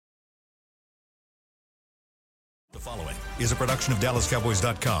Following is a production of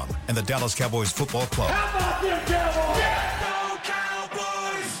DallasCowboys.com and the Dallas Cowboys Football Club. How about them Cowboys?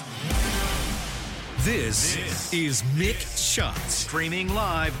 Cowboys! This is Mick Shots. Streaming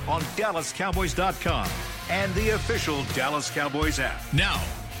live on DallasCowboys.com and the official Dallas Cowboys app. Now,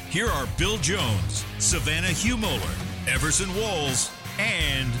 here are Bill Jones, Savannah Humoller, Everson Walls,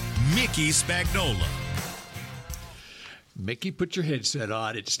 and Mickey Spagnola. Mickey, put your headset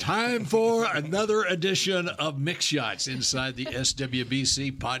on. It's time for another edition of Mick Shots inside the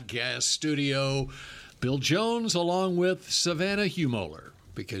SWBC podcast studio. Bill Jones along with Savannah Humoller,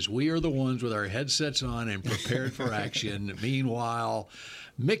 because we are the ones with our headsets on and prepared for action. Meanwhile,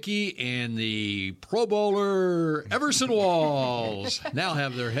 Mickey and the Pro Bowler Everson Walls now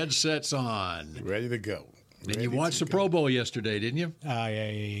have their headsets on. Ready to go. And you watched the Pro Bowl yesterday, didn't you?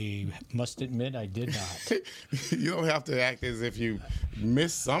 I must admit I did not. You don't have to act as if you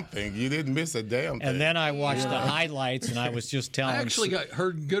missed something. You didn't miss a damn thing. And then I watched the highlights, and I was just telling. I actually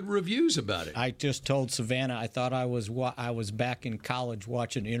heard good reviews about it. I just told Savannah I thought I was back in college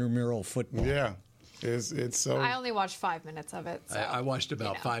watching intramural football. Yeah. It's so. I only watched 5 minutes of it. So, I watched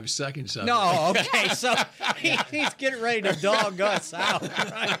about 5 seconds of it. No, okay, so he's getting ready to dog us out.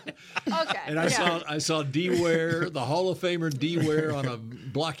 Right? Okay. And I saw D Ware, the Hall of Famer D Ware, on a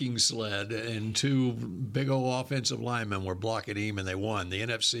blocking sled, and two big old offensive linemen were blocking him, and they won. The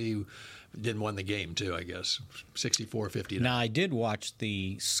NFC didn't win the game too, I guess, 64-59. Now I did watch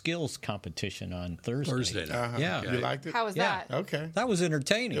the skills competition on Thursday. Uh-huh. Yeah, You liked it? How was that? Okay. That was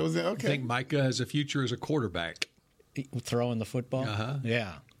entertaining. It was I okay. think Micah has a future as a quarterback. Throwing the football.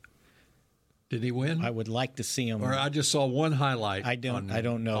 Yeah. Did he win? I would like to see him. Or I just saw one highlight. I don't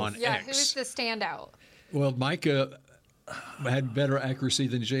know. On Yeah, X. who's the standout? Well, Micah had better accuracy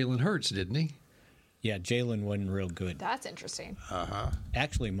than Jalen Hurts, didn't he? Yeah, Jalen wasn't real good. That's interesting.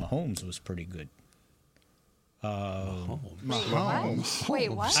 Actually, Mahomes was pretty good. Mahomes.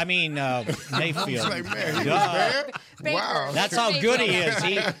 Wait, what? I mean, Mayfield. Like, man, he was bad? Baker. Wow. That's how good he is.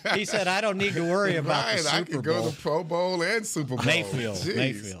 He said, I don't need to worry about the I Super could go Bowl. to Pro Bowl and Super Bowl. Mayfield.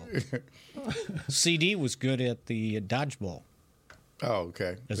 Jeez. CD was good at the dodgeball. Oh,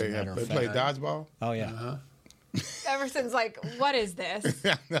 okay. As a matter of They fact. play dodgeball? Oh, yeah. Everson's like, what is this?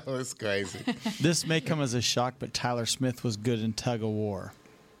 I know, it's crazy. This may come as a shock, but Tyler Smith was good in tug of war.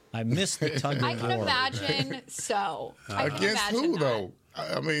 I missed the tug of war. I can imagine so. I can Against imagine who, that. though?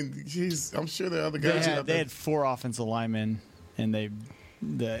 I mean, I'm sure there are other guys out They there. had 4 offensive linemen, and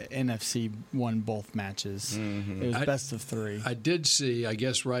the NFC won both matches. Mm-hmm. It was best of 3. I did see, I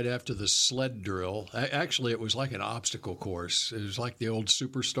guess, right after the sled drill. Actually, it was like an obstacle course. It was like the old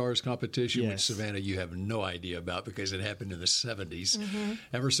Superstars competition, which, Yes. Savannah, you have no idea about because it happened in the 70s. Mm-hmm.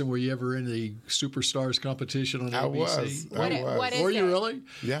 Everson, were you ever in the Superstars competition on I ABC? was. What is Were you it? really?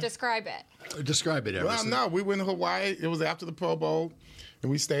 Yeah. Describe it. Describe it, Well, Everson. no, we went to Hawaii. It was after the Pro Bowl,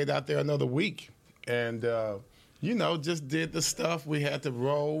 and we stayed out there another week. And, just did the stuff. We had to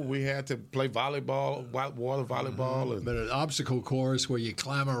roll. We had to play volleyball, white water volleyball. And But an obstacle course where you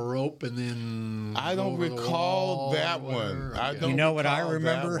climb a rope and then I don't go over the recall wall that or one. whatever. I Okay. don't You know what I recall that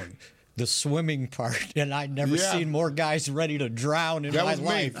remember? one. The swimming part, and I'd never Yeah. seen more guys ready to drown in That my was me.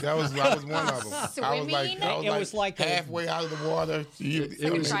 life. I was one of them. I was like, Swimming? It was like a- halfway out of the water. You Like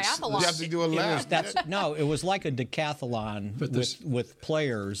a triathlon. You have to do a lap. It was like a decathlon But this- with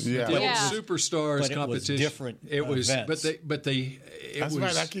players. Yeah. The old Yeah. Superstars But it was competition. different It was, events. but it That's was.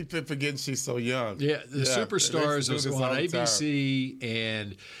 right. I keep forgetting she's so young. Yeah, the Superstars they was do this all on the time. ABC,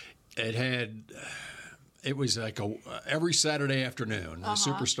 and it had. It was like every Saturday afternoon, the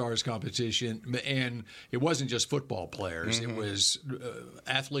Superstars competition, and it wasn't just football players. Mm-hmm. It was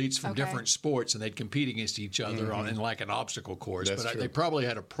athletes from Okay. different sports, and they'd compete against each other in like an obstacle course. Mm-hmm. That's but true. they probably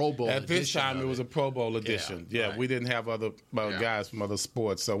had a Pro Bowl At this edition time, of it was a Pro Bowl edition. Yeah, right. we didn't have other guys from other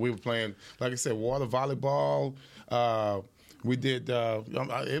sports, so we were playing, like I said, water volleyball. We did.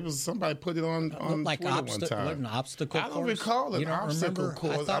 It was somebody put it on like Twitter one time. an obstacle I don't course? recall an You don't obstacle remember?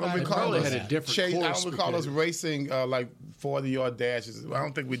 course. thought I don't I recall probably us had a different I course don't recall us because- racing like 40-yard dashes. I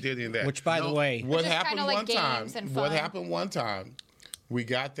don't think we did any of that. Which, by the way, What Just happened kinda like one time? games and What fun. happened one time? We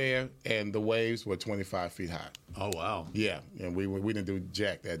got there and the waves were 25 feet high. Oh wow! Yeah, and we didn't do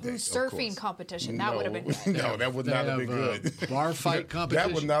jack that day. of Surfing course. competition. That would have been good. No, that would They not have been have, good. bar fight competition.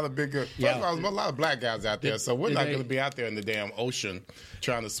 That would not have been good. First of all, there's a lot of black guys out there, so we're did not they- going to be out there in the damn ocean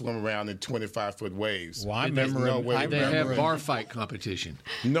trying to swim around in 25-foot waves. Well, I There's remember no him- way I we They remember have it. bar fight competition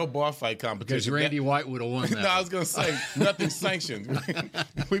No bar fight because competition. Randy White would have won that. No, I was going to say nothing sanctioned.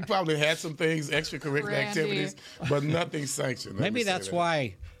 We probably had some things, extracurricular Randy. activities, but nothing sanctioned. Let me maybe say that's that.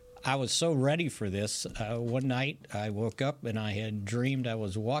 why I was so ready for this. One night I woke up and I had dreamed I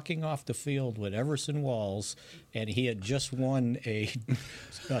was walking off the field with Everson Walls, and he had just won a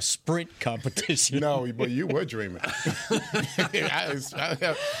sprint competition. No, but you were dreaming.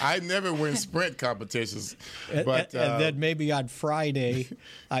 I never win sprint competitions. But and then maybe on Friday,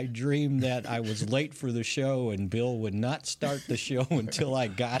 I dreamed that I was late for the show and Bill would not start the show until I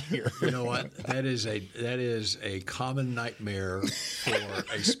got here. You know what? That is a common nightmare for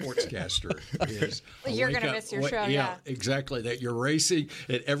a sportscaster. Is You're going to miss your show, yeah. Exactly. That you're racing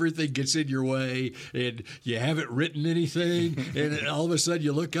and everything gets in your way and you haven't written anything and all of a sudden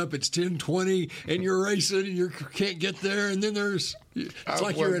you look up, it's 10:20 and you're racing and you can't get there, and then it's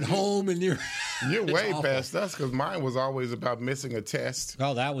like you're at home and you're way awful. past us, because mine was always about missing a test.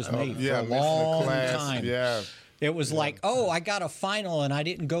 Oh, that was me for a missing long a class. time. Yeah. It was like, I got a final and I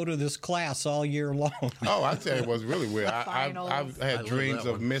didn't go to this class all year long. Oh, I tell you, it was really weird. I've Finals. had dreams that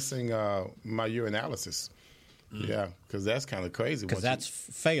of one. missing my urinalysis. Yeah, because that's kind of crazy. Because that's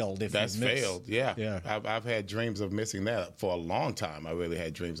failed if That's you miss. failed, yeah. Yeah. I've had dreams of missing that for a long time. I really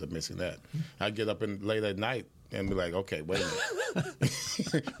had dreams of missing that. I get up late at night and be like, okay, wait a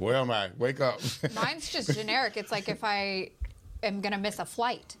minute. Where am I? Wake up. Mine's just generic. It's like if I am going to miss a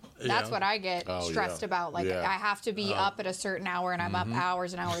flight. That's Yeah. what I get stressed about. Like, Yeah. I have to be up at a certain hour, and I'm up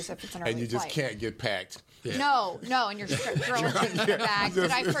hours and hours if it's an early And you just flight. can't get packed. Yeah. No, and you're throwing things in your bag.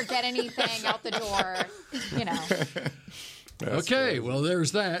 Did I forget anything out the door? You know. Okay, well,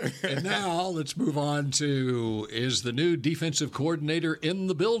 there's that. And now let's move on to, is the new defensive coordinator in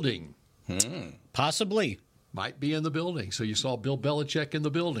the building? Possibly. Might be in the building. So you saw Bill Belichick in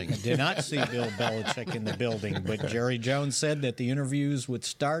the building. Did not see Bill Belichick in the building, but Jerry Jones said that the interviews would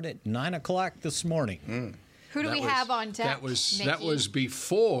start at 9 o'clock this morning. Who do we have on deck? That was Nikki?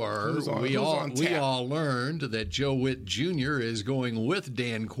 before Who's we on tap? all learned that Joe Witt Jr. is going with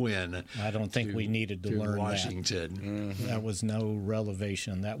Dan Quinn. I don't think we needed to learn Washington. that. That was no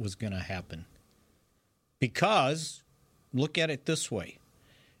revelation. That was going to happen. Because, look at it this way.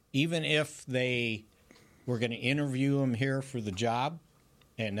 Even if they were going to interview him here for the job,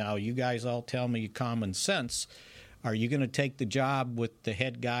 and now you guys all tell me common sense, are you going to take the job with the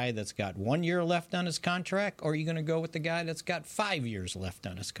head guy that's got 1 year left on his contract, or are you going to go with the guy that's got 5 years left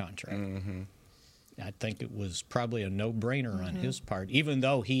on his contract? I think it was probably a no-brainer on his part. Even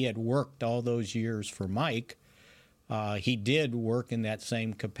though he had worked all those years for Mike, he did work in that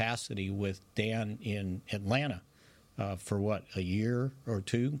same capacity with Dan in Atlanta for, a year or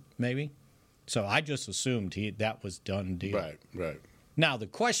two, maybe? So I just assumed that was done deal. Right. Now, the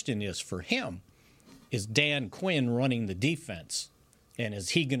question is for him, is Dan Quinn running the defense? And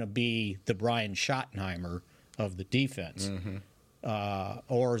is he going to be the Brian Schottenheimer of the defense?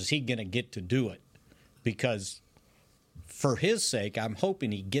 Or is he going to get to do it? Because for his sake, I'm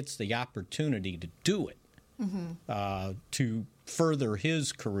hoping he gets the opportunity to do it, to further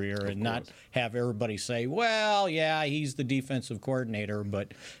his career and not have everybody say, well, yeah, he's the defensive coordinator,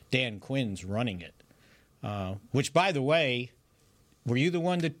 but Dan Quinn's running it. Which, by the way, were you the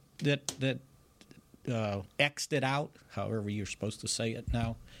one that X'd it out, however you're supposed to say it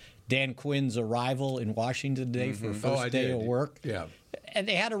now? Dan Quinn's arrival in Washington today for first day of work. Yeah. And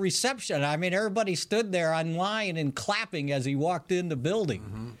they had a reception. I mean, everybody stood there online and clapping as he walked in the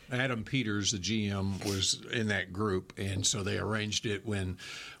building. Adam Peters, the GM, was in that group, and so they arranged it when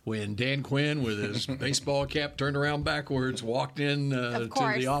Dan Quinn, with his baseball cap turned around backwards, walked in to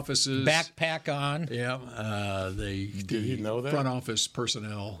the offices. Backpack on. Yeah. Did he know that? Front office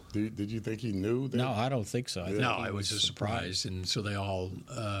personnel. Did you think he knew that? No, I don't think so. I think No, he it was a surprise, and so they all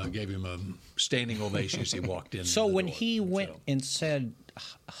gave him a standing ovation as he walked in. So the when door. he went and said,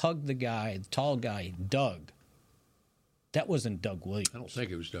 hug the guy, the tall guy, Doug, that wasn't Doug Williams. I don't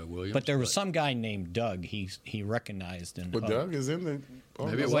think it was Doug Williams. But there was some guy named Doug he recognized. And But Doug is in the.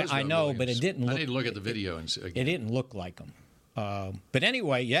 Maybe it Well, was I Doug know, Williams. but it didn't I look- need to look at the video and see. it didn't look like him. But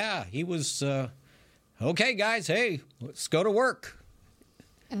anyway, yeah, he was, okay, guys, hey, let's go to work.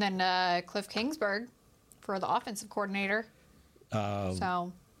 And then Cliff Kingsbury for the offensive coordinator.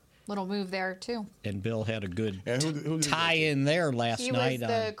 So, little move there, too. And Bill had a good And who did he tie go to? in there last He was night.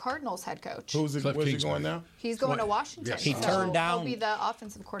 the Cardinals head coach. Where's he Kingsbury. going now? He's going to Washington. Yes. He so turned down- He'll be the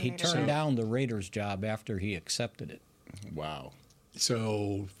offensive he coordinator. turned down the Raiders job after he accepted it. Wow.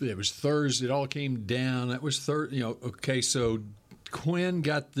 So it was Thursday. It all came down. That was Thursday. Okay, so Quinn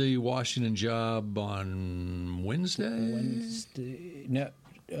got the Washington job on Wednesday. No,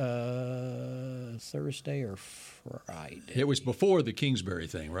 Thursday or Friday. It was before the Kingsbury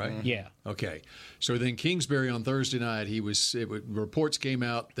thing, right? Yeah. Okay. So then Kingsbury on Thursday night, reports came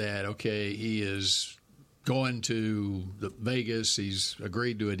out that, okay, he is going to Vegas. He's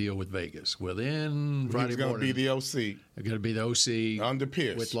agreed to a deal with Vegas. Well, then Friday He's going to morning, be the OC. Going to be the OC under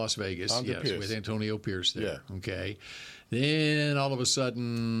Pierce with Las Vegas. Under yes, Pierce. with Antonio Pierce there. Yeah. Okay. Then all of a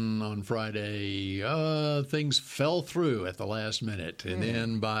sudden on Friday, things fell through at the last minute. And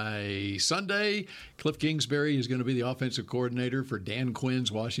then by Sunday, Cliff Kingsbury is going to be the offensive coordinator for Dan Quinn's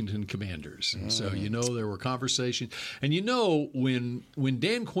Washington Commanders. So there were conversations. And when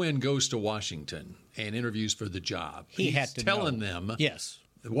Dan Quinn goes to Washington and interviews for the job, He he's had to telling know. them Yes.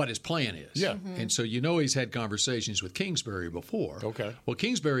 what his plan is. Yeah. And so he's had conversations with Kingsbury before. Okay. Well,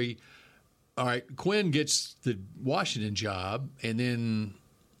 Kingsbury, all right, Quinn gets the Washington job, and then,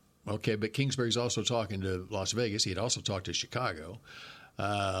 but Kingsbury's also talking to Las Vegas. He had also talked to Chicago.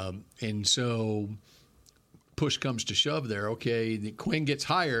 And so push comes to shove there. Okay, Quinn gets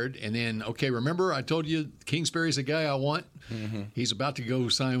hired, and then, remember I told you Kingsbury's the guy I want? He's about to go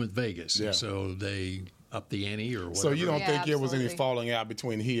sign with Vegas. Yeah. So they up the ante or whatever. So you don't Yeah, think there was any absolutely. falling out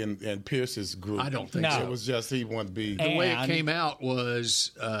between he and Pierce's group? I don't think No. so. It was just he wanted to be. The way it And- came out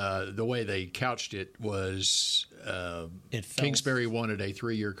was the way they couched it was It fell Kingsbury wanted a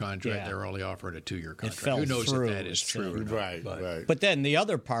 3-year contract. Yeah. They were only offering a 2-year contract. fell Who knows through, if that is so- true or not? Right, But right. But then the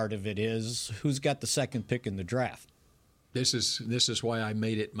other part of it is who's got the second pick in the draft? this is why I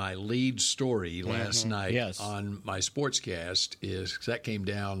made it my lead story last night Yes. on my sportscast. Is 'cause that came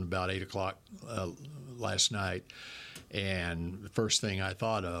down about 8:00 last night, and the first thing I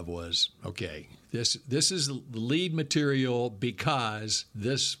thought of was, this is the lead material because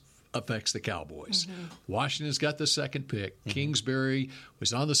this affects the Cowboys. Washington's got the second pick. Kingsbury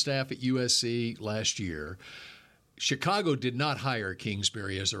was on the staff at USC last year. Chicago did not hire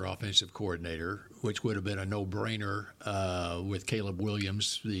Kingsbury as their offensive coordinator, which would have been a no-brainer with Caleb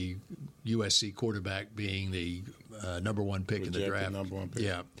Williams, the USC quarterback, being the number one pick in the Projected draft. number one pick.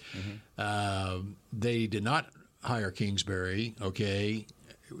 Yeah. They did not hire Kingsbury,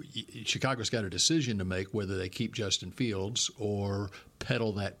 Chicago's got a decision to make whether they keep Justin Fields or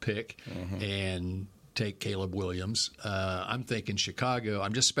peddle that pick and take Caleb Williams. I'm thinking Chicago,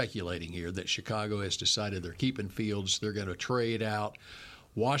 I'm just speculating here, that Chicago has decided they're keeping Fields. They're going to trade out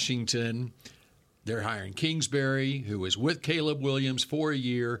Washington. They're hiring Kingsbury, who was with Caleb Williams for a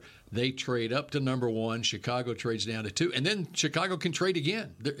year. They trade up to number 1. Chicago trades down to 2. And then Chicago can trade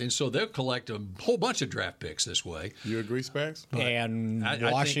again. And so they'll collect a whole bunch of draft picks this way. You agree, Spags? And I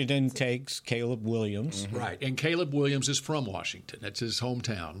think- Washington takes Caleb Williams. Right. And Caleb Williams is from Washington. That's his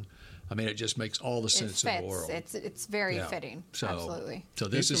hometown. I mean, it just makes all the It sense in the fits. world. It's very Yeah. fitting. So, Absolutely. So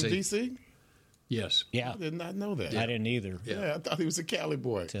this He's is from a DC? yes. Yeah, I did not know that. I didn't either. Yeah, I thought he was a Cali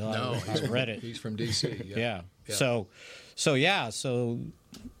boy. Till No, I read it. He's from DC. Yeah. Yeah.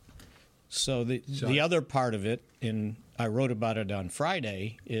 So the other part of it, and I wrote about it on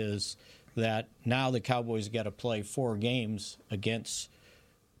Friday, is that now the Cowboys got to play 4 games against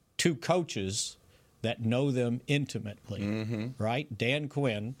 2 coaches that know them intimately, right? Dan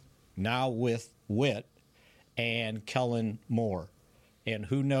Quinn, now with Witt, and Kellen Moore. And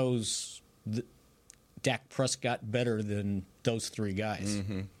who knows Dak Prescott better than those 3 guys.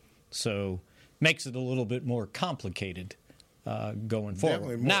 So makes it a little bit more complicated going forward.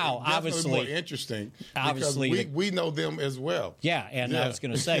 Definitely more, Now, definitely obviously, more interesting obviously because the- we know them as well. yeah, and I was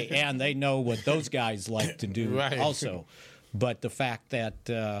going to say, and they know what those guys like to do Right. also. But the fact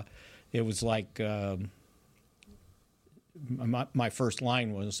that it was like my first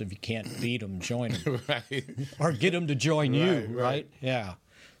line was, if you can't beat them, join them. Right. Or get them to join you, Right, right? right. Yeah.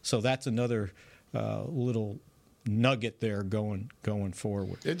 So that's another little nugget there going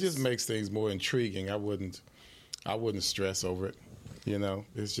forward. It just makes things more intriguing. I wouldn't stress over it. You know,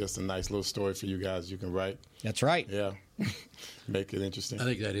 it's just a nice little story for you guys you can write. That's right. Yeah. Make it interesting. I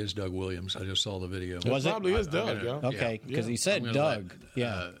think that is Doug Williams. I just saw the video. Was it? Probably is I'm Doug, gonna- yeah. Okay, because he I'm said gonna Doug.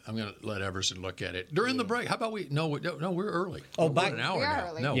 let, I'm going to let Everson look at it during the break. How about we? No, we're early. Oh, we're by- an hour We are now.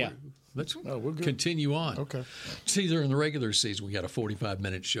 early. No, Yeah. let's we're good. continue on. Okay. It's either in the regular season we got a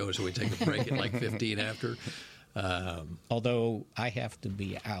 45-minute show, so we take a break at like 15 after. Although I have to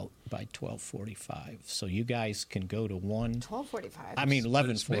be out by 12:45, so you guys can go to 1. 12:45. I mean But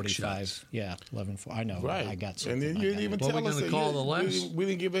it's 11:45. mixed shots. Yeah, 11:45. I know. Right. I got And something. then you didn't even What tell are we us gonna that call you- the last- we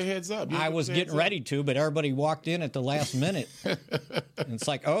didn't give a heads up. You I didn't was give a getting heads ready to, but everybody walked in at the last minute. And it's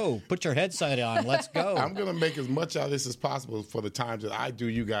like, oh, put your headset on. Let's go. I'm going to make as much out of this as possible for the times that I do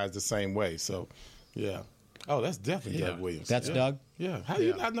you guys the same way. So, yeah. Oh, that's definitely Doug Williams. That's yeah. Doug? Yeah. How do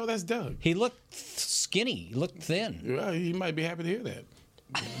you not know that's Doug? He looked skinny. He looked thin. Well, he might be happy to hear that.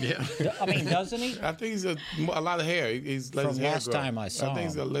 Yeah. I mean, doesn't he? I think he's a lot of hair. He's let From his hair last grow. time I saw I think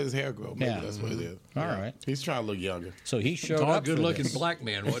he's him. gonna let his hair grow. Maybe Yeah. that's what it is. All right. He's trying to look younger. So he showed Tall, up. good-looking for this. black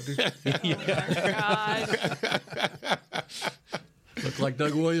man. What? God. Looked like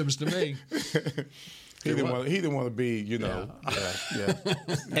Doug Williams to me. He didn't want to be, you know. Yeah.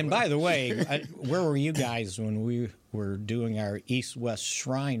 And by the way, where were you guys when we were doing our East-West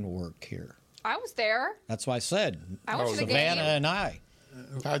Shrine work here? I was there. That's why I said I went to the Savannah game. and I.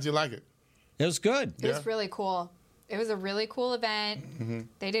 How'd you like it? It was good. It was really cool. It was a really cool event. Mm-hmm.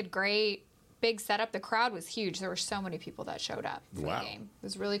 They did great. Big setup. The crowd was huge. There were so many people that showed up for Wow. the game. It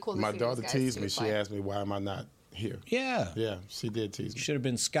was really cool to My see daughter these guys teased do me. it She play. asked me, why am I not here? Yeah. Yeah, she did tease me. Should have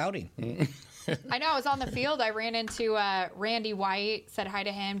been scouting. I know. I was on the field. I ran into Randy White, said hi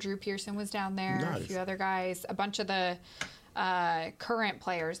to him. Drew Pearson was down there. Nice. A few other guys. A bunch of the current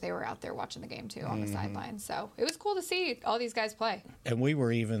players, they were out there watching the game, too, on the sidelines. So it was cool to see all these guys play. And we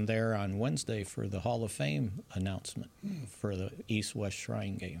were even there on Wednesday for the Hall of Fame announcement for the East-West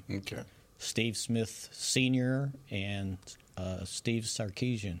Shrine game. Okay. Steve Smith Sr. and Steve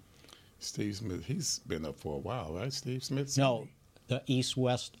Sarkeesian. Steve Smith, he's been up for a while, right? Steve Smith? No, the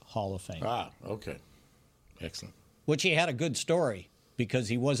East-West Hall of Fame. Ah, okay. Excellent. Which he had a good story because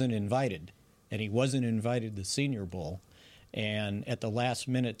he wasn't invited. And he wasn't invited to the Senior Bowl. And at the last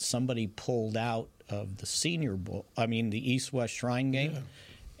minute, somebody pulled out of the Senior Bowl, the East-West Shrine game.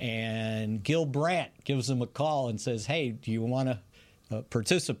 Yeah. And Gil Brandt gives him a call and says, hey, do you want to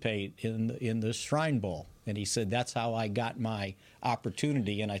participate in the Shrine Bowl? And he said, that's how I got my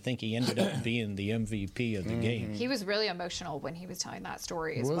opportunity. And I think he ended up being the MVP of the game. He was really emotional when he was telling that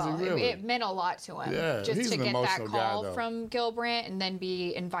story as Was he well. really? It meant a lot to him. Yeah, just he's to an get that emotional guy, call though. from Gil Brandt and then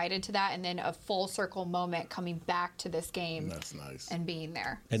be invited to that and then a full circle moment coming back to this game. That's nice. And being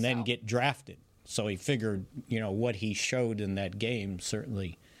there. And then So, get drafted. So he figured, what he showed in that game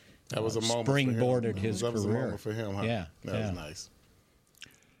certainly That was a moment springboarded for him. his That was a career. moment for him, huh? Yeah, That yeah. was nice.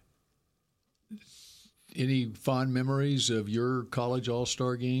 Any fond memories of your college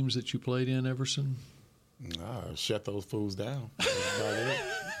all-star games that you played in, Everson? Nah, shut those fools down. That's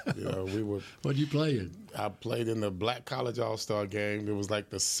about it. What did you play in? I played in the Black College All-Star game. It was like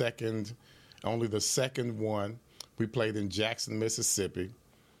only the second one. We played in Jackson, Mississippi.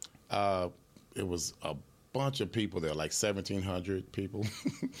 It was a bunch of people there, like 1,700 people.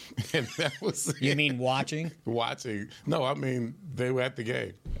 And that was You mean watching? watching. No, I mean, they were at the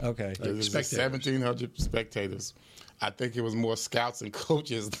game. Okay. It was just 1,700 spectators. I think it was more scouts and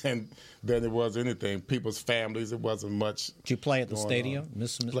coaches than it was anything. People's families. It wasn't much. Did you play at the going stadium?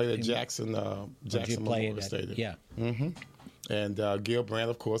 Played at Jackson Did you play Memorial at Stadium. Yeah. And Gil Brandt,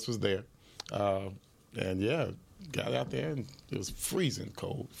 of course, was there. And yeah, got out there, and it was freezing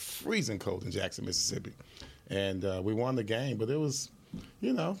cold in Jackson, Mississippi. And we won the game, but it was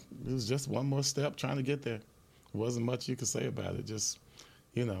just one more step trying to get there. There wasn't much you could say about it. Just,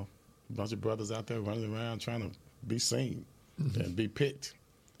 a bunch of brothers out there running around trying to be seen and be picked.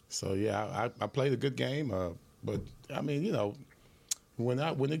 So, yeah, I played a good game. But, I mean,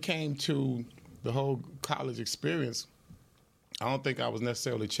 when it came to the whole college experience, I don't think I was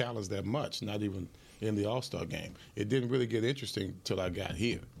necessarily challenged that much, not even in the All-Star game. It didn't really get interesting till I got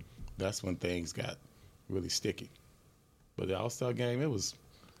here. That's when things got really sticky. But the All-Star game, it was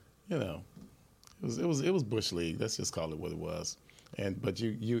Bush League. Let's just call it what it was. But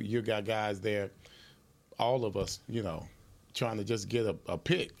you got guys there, all of us, trying to just get a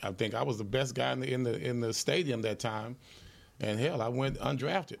pick. I think I was the best guy in the stadium that time, and hell, I went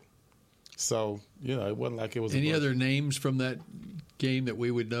undrafted. So it wasn't like it was. Any other names from that game that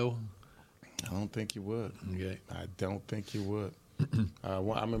we would know? I don't think you would. Okay. I don't think you would. I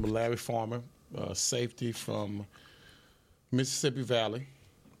remember Larry Farmer, safety from Mississippi Valley.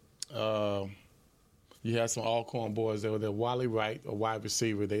 You had some Alcorn boys that were there. Wally Wright, a wide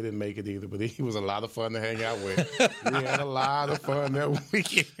receiver. They didn't make it either, but he was a lot of fun to hang out with. We had a lot of fun that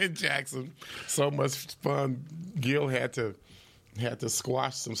weekend in Jackson. So much fun. Gil had to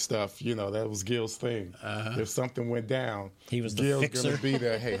squash some stuff. That was Gil's thing. If something went down, He was the Gil's fixer. going to be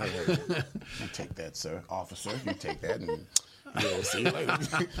there. Hey, you take that, sir. Officer, you take that, and see you later.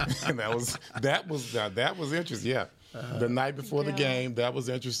 And that was interesting. Yeah. The night before the game, that was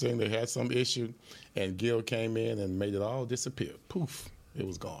interesting. They had some issue, and Gil came in and made it all disappear. Poof, it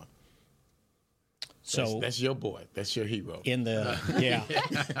was gone. So That's your boy. That's your hero. in the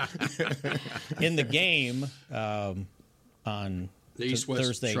in the game on The East-West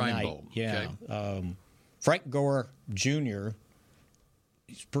Thursday Shrine night, Bowl. yeah, Okay. Frank Gore Jr.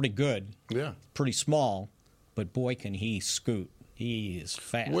 He's pretty good, Yeah. pretty small, but boy can he scoot. He is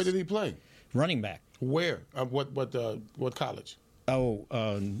fast. Where did he play? Running back. Where? What college?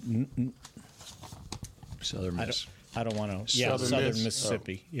 Southern Miss. I don't want to. Yeah, Southern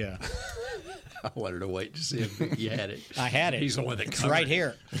Mississippi. Oh. Yeah. I wanted to wait to see if you had it. I had it. He's the one that it's right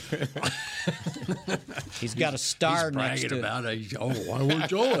here. He's got a star next to it. About it. Oh, why was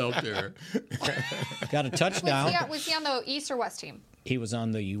Joel out there? Got a touchdown. Was he on the East or West team? He was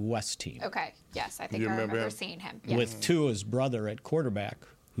on the West team. Okay. Yes, I think I remember seeing him. Yes. With Tua's brother at quarterback,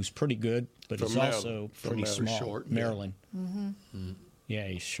 who's pretty good, but he's also pretty small. Short, Maryland. Mm-hmm. Mm-hmm. Yeah,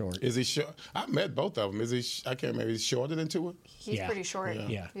 he's short. Is he short? I met both of them. Is he? I can't remember. He's shorter than Tua? He's pretty short.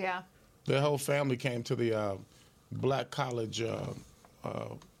 Yeah. Their whole family came to the Black College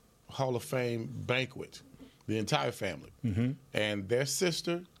Hall of Fame banquet, the entire family. Mm-hmm. And their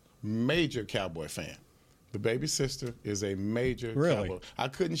sister, major Cowboy fan. The baby sister is a major Cowboy. I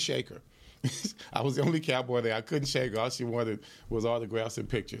couldn't shake her. I was the only Cowboy there. I couldn't shake her. All she wanted was autographs and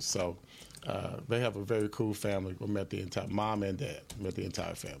pictures. So they have a very cool family. We met the entire mom and dad. Met the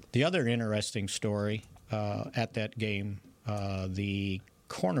entire family. The other interesting story at that game, the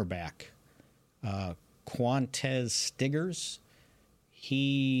cornerback, Quantez Stiggers,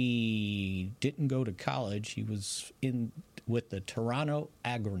 he didn't go to college. He was in with the Toronto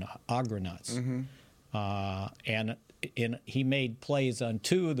Argonauts. Mm-hmm. And he made plays on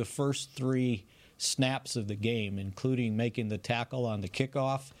 2 of the first 3 snaps of the game, including making the tackle on the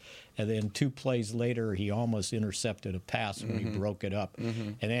kickoff. And then 2 plays later, he almost intercepted a pass when he broke it up.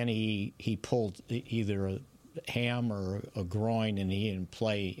 Mm-hmm. And then he pulled either a ham or a groin, and he didn't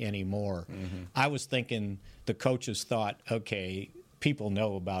play anymore. Mm-hmm. I was thinking the coaches thought, okay, people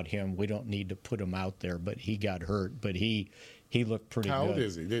know about him. We don't need to put him out there. But he got hurt. But he looked pretty good. How old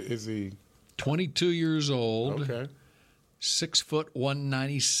is he? Is he 22 years old? Okay. 6 foot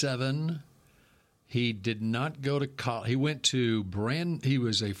 197. He did not go to college. He went to He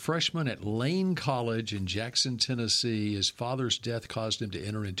was a freshman at Lane College in Jackson, Tennessee. His father's death caused him to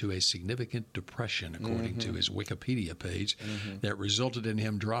enter into a significant depression, according to his Wikipedia page, that resulted in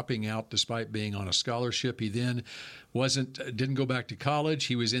him dropping out despite being on a scholarship. He then didn't go back to college.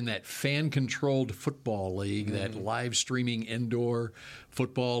 He was in that fan-controlled football league, that live streaming indoor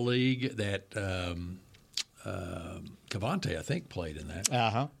football league that Cavante, I think, played in that.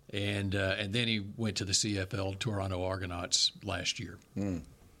 Uh-huh. And then he went to the CFL Toronto Argonauts last year.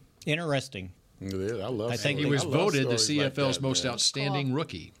 Interesting. It is. I think he was voted the CFL's most outstanding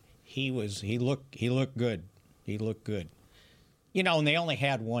rookie. He looked good. He looked good. You know, and they only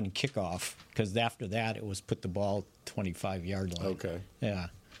had 1 kickoff because after that it was put the ball 25-yard line. Okay. Yeah.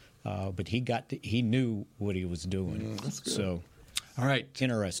 But he knew what he was doing. That's good. So. All right.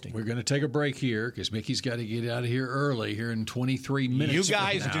 Interesting. We're going to take a break here because Mickey's got to get out of here early here in 23 minutes. You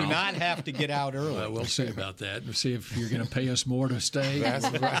guys do not have to get out early. We'll see about that. We'll see if you're going to pay us more to stay. That's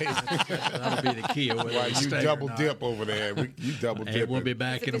right. That'll be the key. Why you double dip over there. You double dip. And we'll be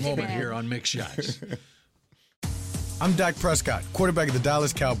back in a moment here on Mick Shots. I'm Dak Prescott, quarterback of the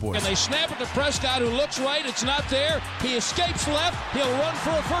Dallas Cowboys. And they snap it to Prescott, who looks right. It's not there. He escapes left. He'll run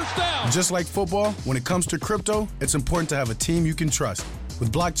for a first down. Just like football, when it comes to crypto, it's important to have a team you can trust.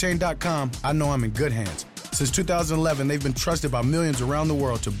 With blockchain.com, I know I'm in good hands. Since 2011, they've been trusted by millions around the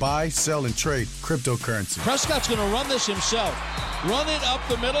world to buy, sell, and trade cryptocurrency. Prescott's going to run this himself. Run it up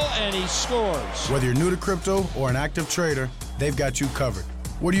the middle, and he scores. Whether you're new to crypto or an active trader, they've got you covered.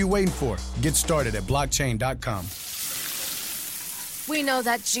 What are you waiting for? Get started at blockchain.com. We know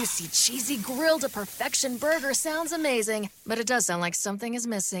that juicy, cheesy, grilled to perfection burger sounds amazing, but it does sound like something is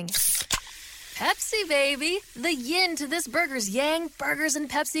missing. Pepsi, baby! The yin to this burger's yang. Burgers and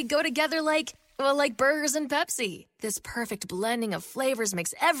Pepsi go together like burgers and Pepsi. This perfect blending of flavors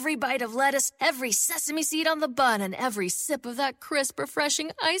makes every bite of lettuce, every sesame seed on the bun, and every sip of that crisp,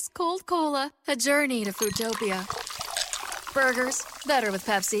 refreshing, ice-cold cola a journey to Foodtopia. Burgers, better with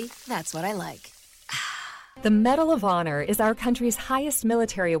Pepsi. That's what I like. The Medal of Honor is our country's highest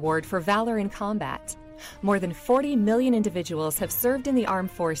military award for valor in combat. More than 40 million individuals have served in the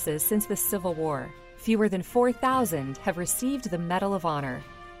armed forces since the Civil War. Fewer than 4,000 have received the Medal of Honor.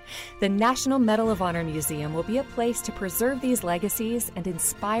 The National Medal of Honor Museum will be a place to preserve these legacies and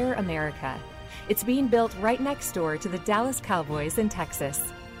inspire America. It's being built right next door to the Dallas Cowboys in Texas.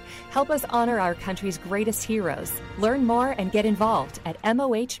 Help us honor our country's greatest heroes. Learn more and get involved at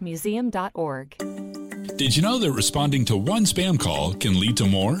mohmuseum.org. Did you know that responding to one spam call can lead to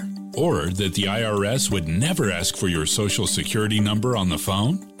more? Or that the IRS would never ask for your social security number on the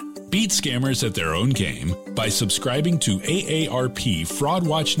phone? Beat scammers at their own game by subscribing to AARP Fraud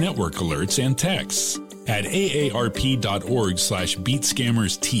Watch Network alerts and texts. At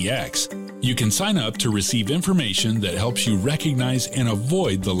aarp.org/beatscammerstx, you can sign up to receive information that helps you recognize and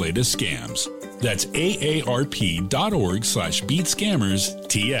avoid the latest scams. That's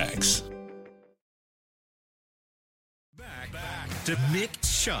aarp.org/beatscammerstx. Back to Mick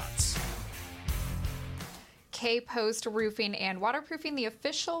Shots. K-Post Roofing and Waterproofing, the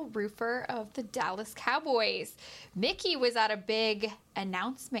official roofer of the Dallas Cowboys. Mickey was at a big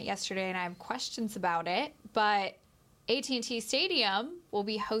announcement yesterday, and I have questions about it, but AT&T Stadium will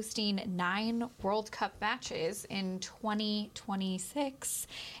be hosting 9 World Cup matches in 2026,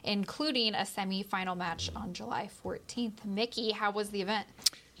 including a semifinal match on July 14th. Mickey, how was the event?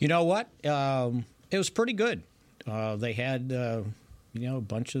 You know what? It was pretty good. They had, a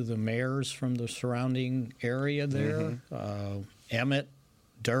bunch of the mayors from the surrounding area there. Emmett,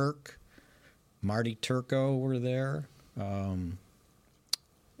 Dirk, Marty Turco were there.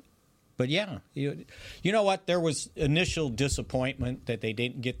 But yeah, you know what? There was initial disappointment that they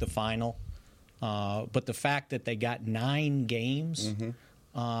didn't get the final. But the fact that they got 9 games,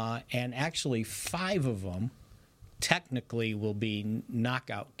 and actually 5 of them technically will be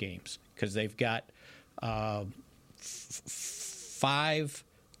knockout games because they've got 5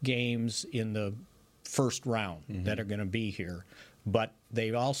 games in the first round that are going to be here. But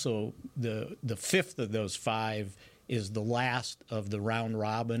they also, the 5th of those 5 is the last of the round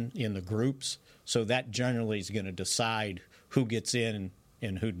robin in the groups. So that generally is going to decide who gets in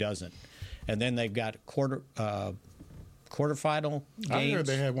and who doesn't. And then they've got quarterfinal games. I heard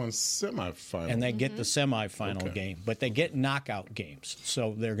they had one semifinal. And they get the semifinal game. But they get knockout games.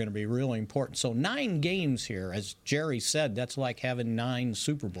 So they're going to be really important. So 9 games here, as Jerry said, that's like having 9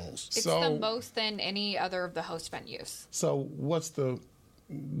 Super Bowls. It's the most than any other of the host venues. So what's the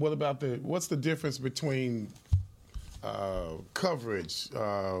difference between coverage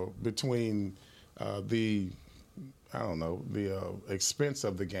between the expense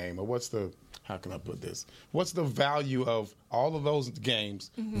of the game, or how can I put this? What's the value of all of those games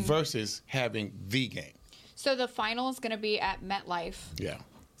versus having the game? So the final is going to be at MetLife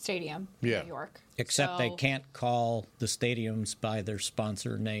Stadium, New York. Except they can't call the stadiums by their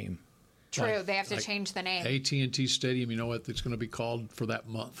sponsor name. True, they have to change the name. AT&T Stadium, you know what it's going to be called for that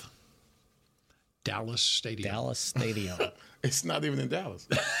month? Dallas Stadium. Dallas Stadium. It's not even in Dallas.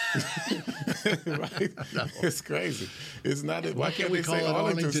 Right? No. It's crazy. It's not. Why can't we call it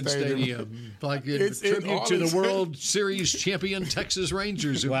Arlington Stadium? Like in tribute to the World Series champion Texas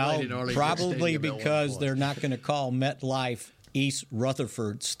Rangers who played in Arlington probably Stadium because they're not going to call MetLife East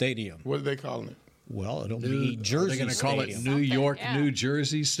Rutherford Stadium. What are they calling it? Well, it'll be Jersey. They're going to call it New York, New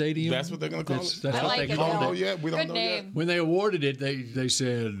Jersey Stadium. That's what they're going to call it. That's what they called it. Oh yeah, we don't know name. yet. When they awarded it, they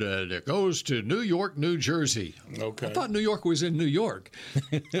said it goes to New York, New Jersey. Okay. I thought New York was in New York.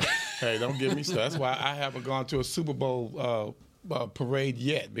 Hey, don't give me stuff. That's why I haven't gone to a Super Bowl parade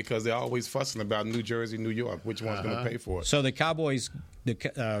yet, because they're always fussing about New Jersey, New York. Which one's going to pay for it? So the Cowboys,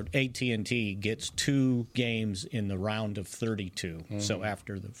 AT&T gets 2 games in the round of 32. So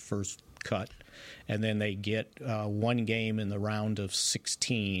after the first cut. And then they get 1 game in the round of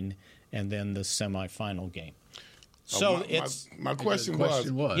 16, and then the semifinal game. So my question was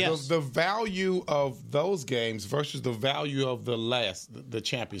yes. the value of those games versus the value of the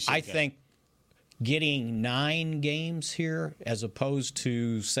championship. I think getting 9 games here as opposed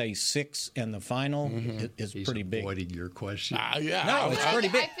to, say, 6 and the final is pretty big. Avoiding your question. No, it's pretty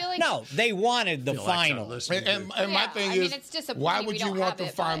big. I feel like no, they wanted the final. And my thing is, why would you want the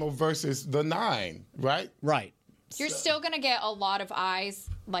final versus the 9, right? Right. You're still going to get a lot of eyes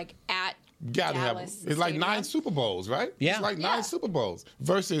like at Dallas It's like 9 Super Bowls, right? Yeah. It's like 9 Super Bowls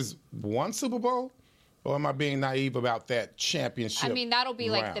versus 1 Super Bowl? Or am I being naive about that championship? I mean, that'll be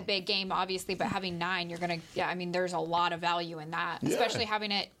round? like the big game, obviously, but having 9, you're going to, there's a lot of value in that, especially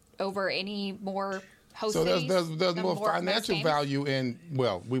having it over any more host cities. So there's more financial value in,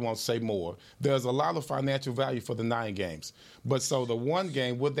 well, we won't say more. There's a lot of financial value for the 9 games. But so the 1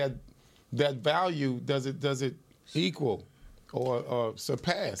 game, would that value, does it equal or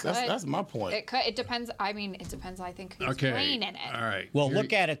surpass? That's my point. It could. It depends. I mean, it depends, I think, who's playing in it. All right. Well,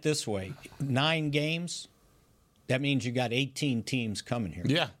 look at it this way. 9 games, that means you got 18 teams coming here.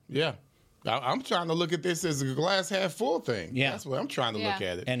 Yeah. I'm trying to look at this as a glass half full thing. Yeah. That's what I'm trying to look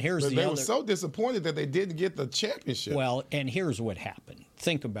at it. And here's they were so disappointed that they didn't get the championship. Well, and here's what happened.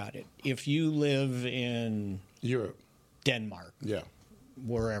 Think about it. If you live in Europe, Denmark,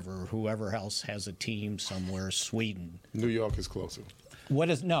 wherever, whoever else has a team somewhere, Sweden. New York is closer.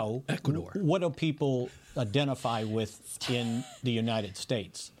 Ecuador. What do people identify with in the United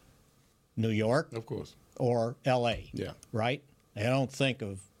States? New York? Of course. Or L.A.? Yeah. Right? They don't think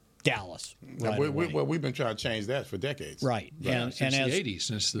of Dallas. We've been trying to change that for decades. Right. Since the 80s,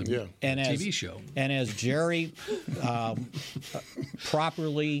 since the TV show. And as Jerry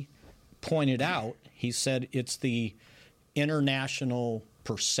properly pointed out, he said it's the international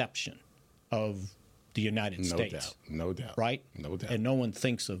perception of the United States. No doubt. Right? No doubt. And no one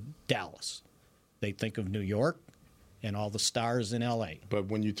thinks of Dallas. They think of New York and all the stars in L.A. But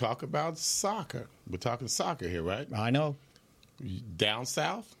when you talk about soccer, we're talking soccer here, right? I know. Down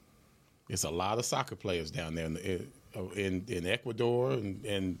south, it's a lot of soccer players down there in Ecuador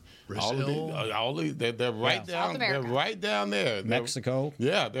and Brazil. all of they're right down. They're right down there. Mexico.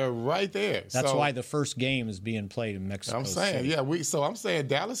 They're right there. That's why the first game is being played in Mexico. I'm saying, City. So I'm saying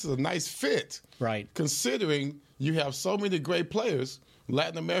Dallas is a nice fit, right? Considering you have so many great players,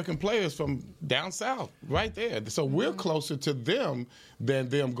 Latin American players from down south, right there. So we're closer to them than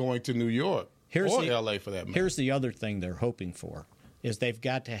them going to New York or LA for that matter. Here's the other thing they're hoping for. Is they've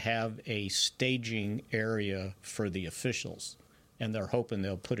got to have a staging area for the officials, and they're hoping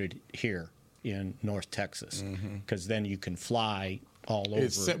they'll put it here in North Texas, because then you can fly all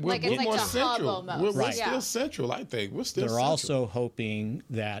over. We're more central. We're still central, I think. We're still. They're central. also hoping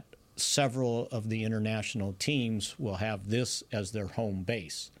that several of the international teams will have this as their home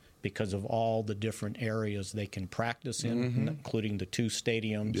base, because of all the different areas they can practice in, including the 2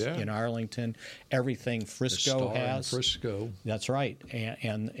 stadiums in Arlington, everything Frisco has. Frisco. That's right,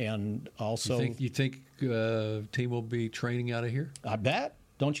 and also. You think team will be training out of here? I bet.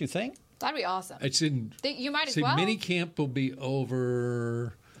 Don't you think? That'd be awesome. It's in. You might as well. Mini camp will be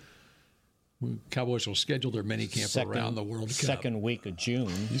over. Cowboys will schedule their mini camp around the World Cup. Second week of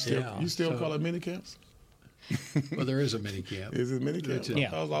June. You still call it mini camps? Well, there is a mini camp. Is it mini camp? Yeah. I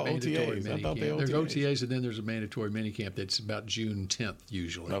thought it was all OTAs. I thought they were There's OTAs, and then there's a mandatory mini camp that's about June 10th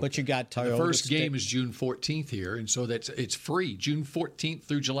usually. But you got Toyota. The first game is June 14th here, and so it's free. June 14th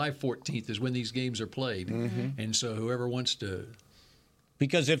through July 14th is when these games are played, and so whoever wants to.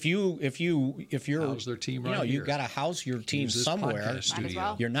 Because if you're house their team right you've got to house your team somewhere.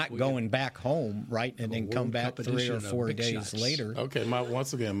 You're not going back home, right, and then come back 3 or 4 days later. Okay,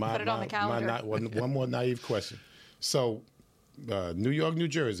 once again, Put it on the calendar. one more naive question. So, New York, New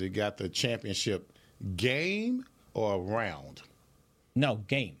Jersey got the championship game or round? No,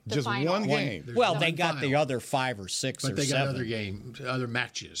 game. Just one game. Well, they got the other 5 or 6 but or 7. But they got other other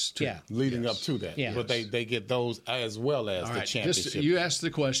matches, too. Yeah. Leading up to that. Yeah. But they get those as well as the championship. You asked the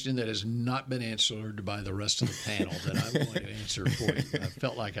question that has not been answered by the rest of the panel that I'm going to answer for you. I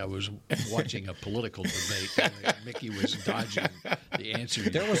felt like I was watching a political debate. Mickey was dodging the answer to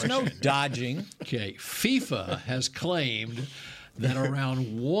There was no dodging. Okay. FIFA has claimed that around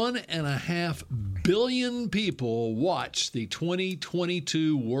 1.5 billion people watched the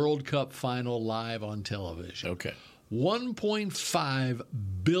 2022 World Cup final live on television. Okay. 1.5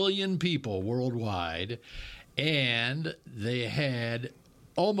 billion people worldwide, and they had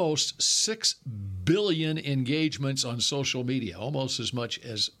almost 6 billion engagements on social media, almost as much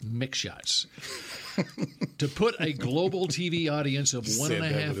as Mick shots. To put a global TV audience of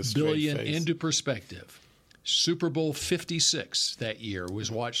 1.5 billion into perspective, Super Bowl 56 that year was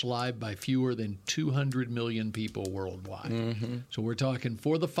watched live by fewer than 200 million people worldwide. So we're talking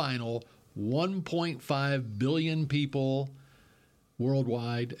for the final, 1.5 billion people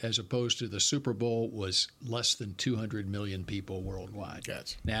worldwide, as opposed to the Super Bowl was less than 200 million people worldwide.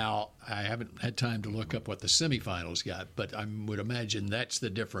 Gotcha. Now, I haven't had time to look up what the semifinals got, but I would imagine that's the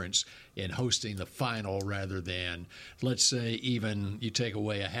difference in hosting the final rather than, let's say, even you take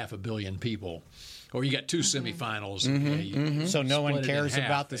away 500 million people. Or you got 2 semifinals. So no one cares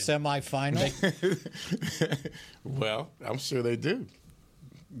about the semifinal? Well, I'm sure they do.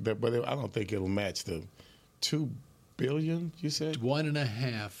 But I don't think it'll match the 2 billion, you said?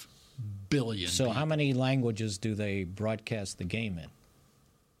 1.5 billion. So how many languages do they broadcast the game in?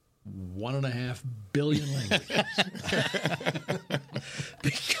 1.5 billion languages.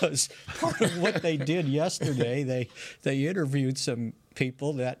 Because part of what they did yesterday, they interviewed some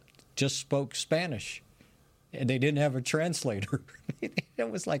people that just spoke Spanish, and they didn't have a translator.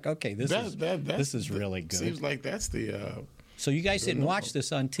 It was like, okay, this is really good. Seems like that's the. So you guys didn't watch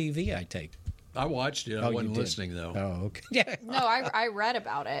this on TV, I take. I watched it. I wasn't listening, though. Oh, okay. Yeah. No, I read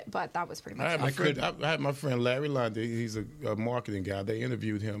about it, but that was pretty much it. I had my friend Larry Lundy. He's a marketing guy. They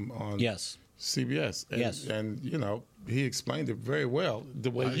interviewed him on CBS. And you know, he explained it very well.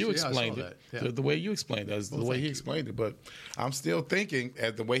 The way you explained it. Yeah. The way you explained it is the way he explained it. But I'm still thinking,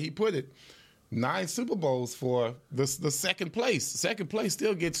 as the way he put it, 9 Super Bowls for the second place. Second place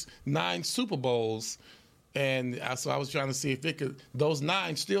still gets 9 Super Bowls. And so I was trying to see if it could. Those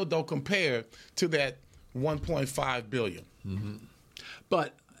 9 still don't compare to that 1.5 billion.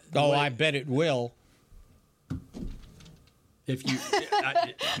 But I bet it will. If you,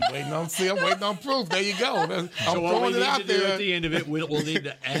 I'm waiting on proof. There you go. I'm so what we throwing it need out to do there. at the end of it, we'll need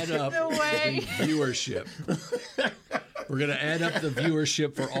to add up the viewership. We're going to add up the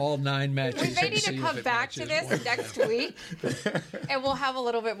viewership for all 9 matches. We may need to come back to this next week, and we'll have a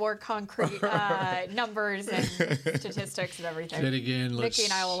little bit more concrete numbers and statistics and everything. Then again, Mickey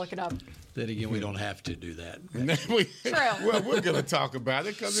and I will look it up. Then again, we don't have to do that. True. Well, we're going to talk about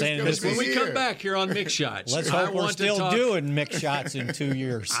it because it's going to be when we here. come back here on Mick Shots. Let's hope we're still doing Mick Shots in 2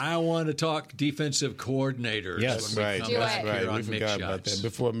 years. I want to talk defensive coordinators. Yes, when we right. come Do back it. here Right. on We Mick forgot about Shots. that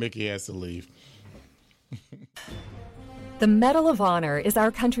before Mickey has to leave. The Medal of Honor is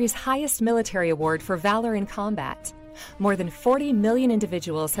our country's highest military award for valor in combat. More than 40 million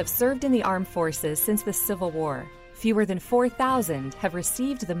individuals have served in the armed forces since the Civil War. Fewer than 4,000 have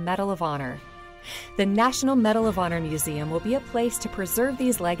received the Medal of Honor. The National Medal of Honor Museum will be a place to preserve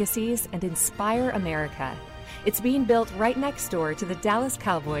these legacies and inspire America. It's being built right next door to the Dallas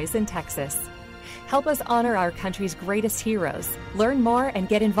Cowboys in Texas. Help us honor our country's greatest heroes. Learn more and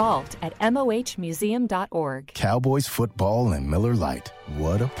get involved at mohmuseum.org. Cowboys football and Miller Lite.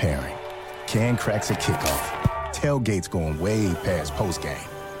 What a pairing. Can cracks at kickoff. Tailgates going way past postgame.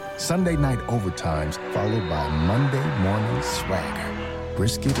 Sunday night overtimes followed by Monday morning swagger.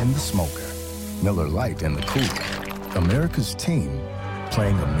 Brisket in the smoker. Miller Lite in the cooler. America's team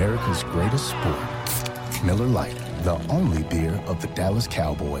playing America's greatest sport. Miller Lite, the only beer of the Dallas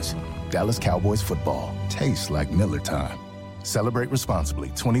Cowboys. Dallas Cowboys football tastes like Miller time. Celebrate responsibly.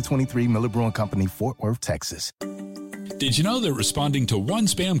 2023 Miller Brewing Company, Fort Worth, Texas. Did you know that responding to one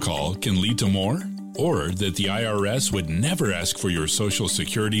spam call can lead to more? Or that the IRS would never ask for your social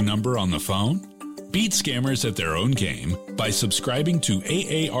security number on the phone? Beat scammers at their own game by subscribing to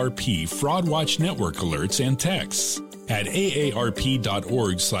AARP Fraud Watch Network alerts and texts. At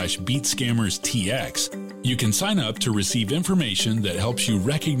aarp.org/beatscammerstx, you can sign up to receive information that helps you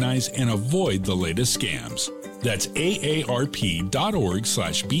recognize and avoid the latest scams. That's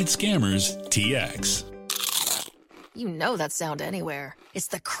aarp.org/beatscammerstx. You know that sound anywhere. It's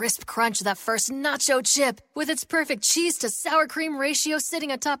the crisp crunch of that first nacho chip. With its perfect cheese to sour cream ratio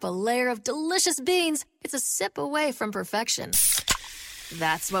sitting atop a layer of delicious beans, it's a sip away from perfection.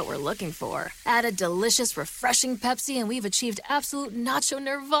 That's what we're looking for. Add a delicious, refreshing Pepsi and we've achieved absolute nacho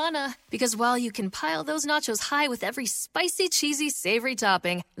nirvana. Because while you can pile those nachos high with every spicy, cheesy, savory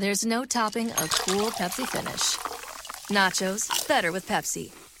topping, there's no topping a cool Pepsi finish. Nachos, better with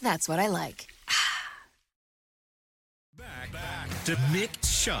Pepsi. That's what I like. Back to Mick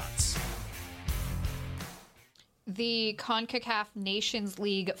Shots. The CONCACAF Nations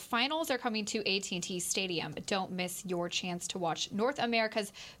League finals are coming to AT&T Stadium. Don't miss your chance to watch North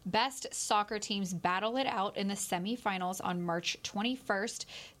America's best soccer teams battle it out in the semifinals on March 21st.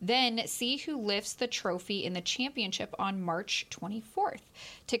 Then see who lifts the trophy in the championship on March 24th.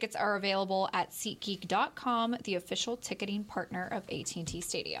 Tickets are available at SeatGeek.com, the official ticketing partner of AT&T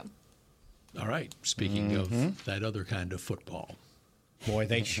Stadium. All right. Speaking of that other kind of football. Boy,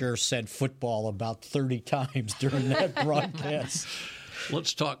 they sure said football about 30 times during that broadcast.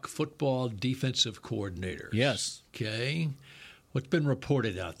 Let's talk football defensive coordinator. Yes. Okay. What's been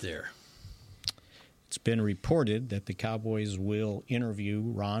reported out there? It's been reported that the Cowboys will interview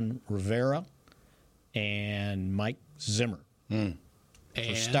Ron Rivera and Mike Zimmer for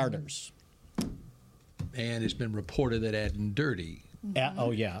starters. And it's been reported that Adam Dirty And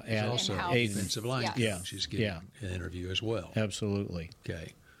also In-house. a defensive line coach. Yeah. She's getting an interview as well. Absolutely.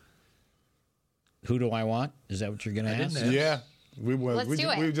 Okay. Who do I want? Is that what you're going to ask? Yeah. We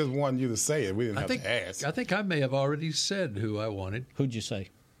just wanted you to say it. We didn't have to ask. I think I may have already said who I wanted. Who'd you say?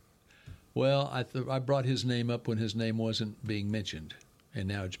 Well, I brought his name up when his name wasn't being mentioned, and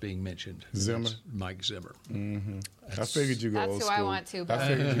now it's being mentioned. Zimmer? That's Mike Zimmer. Mm-hmm. I figured you go That's old who school. I want to, I but-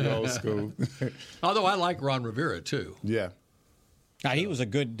 figured you go old school. Although I like Ron Rivera, too. Yeah. He was a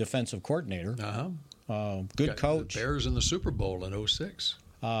good defensive coordinator. Good Got coach. The Bears in the Super Bowl in 2006.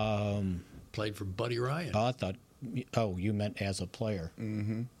 Played for Buddy Ryan. I thought, you meant as a player.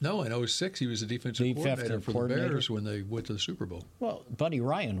 Mm-hmm. No, in 2006 he was a defensive coordinator for the Bears when they went to the Super Bowl. Well, Buddy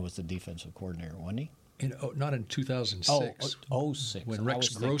Ryan was the defensive coordinator, wasn't he? Not in 2006. 06. When Rex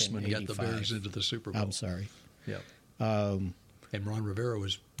Grossman got the Bears into the Super Bowl. I'm sorry. Yeah. And Ron Rivera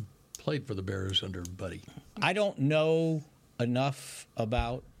played for the Bears under Buddy. I don't know enough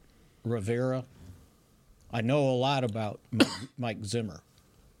about Rivera. I know a lot about Mike Zimmer.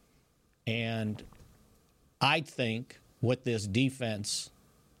 And I think what this defense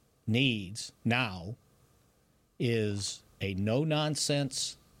needs now is a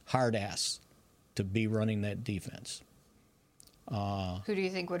no-nonsense hard ass to be running that defense. Who do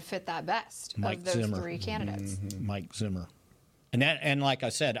you think would fit that best Mike of those Zimmer. three candidates? Mike Zimmer. And like I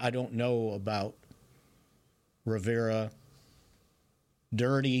said, I don't know about Rivera.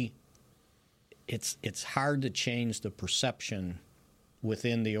 Dirty. It's hard to change the perception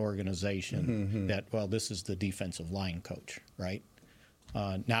within the organization that, well, this is the defensive line coach, right?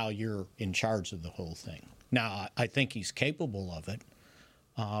 Now you're in charge of the whole thing. Now, I think he's capable of it,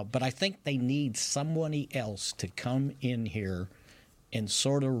 but I think they need somebody else to come in here and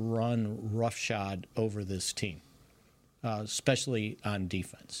sort of run roughshod over this team, especially on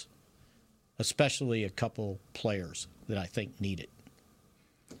defense, especially a couple players that I think need it.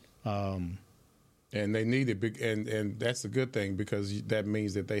 And they need it, and that's a good thing because that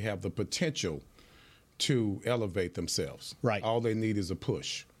means that they have the potential to elevate themselves. Right. All they need is a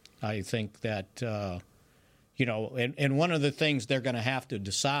push. I think that, and one of the things they're going to have to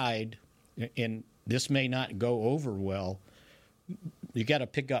decide, and this may not go over well, you got to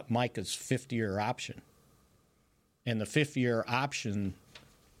pick up Micah's fifth-year option. And the fifth-year option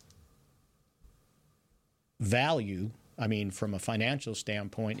value, I mean, from a financial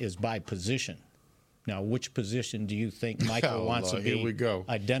standpoint, is by position. Now, which position do you think Michael wants to be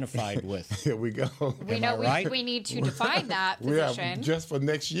identified with? Here we go. We know we need to define that position. Just for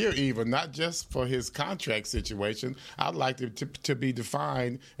next year even, not just for his contract situation. I'd like it to be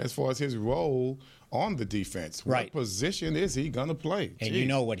defined as far as his role on the defense. Right. What position is he going to play? And you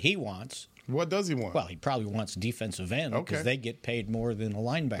know what he wants. What does he want? Well, he probably wants defensive end because they get paid more than a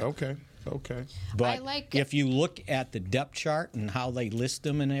linebacker. Okay. But if you look at the depth chart and how they list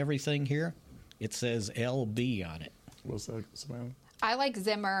them and everything here, it says LB on it. What's that, Samantha? I like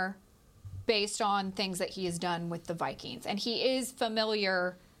Zimmer based on things that he has done with the Vikings. And he is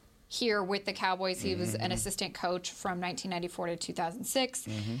familiar here with the Cowboys. He was an assistant coach from 1994 to 2006.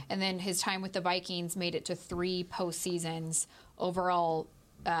 And then his time with the Vikings made it to 3 postseasons. Overall,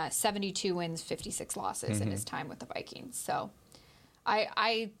 72 wins, 56 losses in his time with the Vikings. So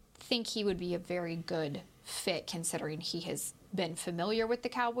I think he would be a very good fit considering he has been familiar with the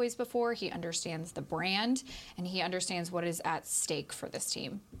Cowboys before. He understands the brand, and he understands what is at stake for this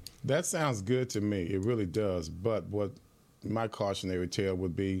team. That sounds good to me. It really does. But what my cautionary tale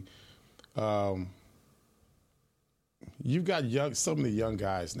would be, you've got so many young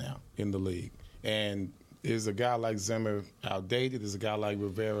guys now in the league. And is a guy like Zimmer outdated? Is a guy like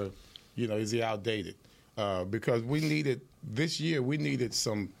Rivera, is he outdated? Because this year we needed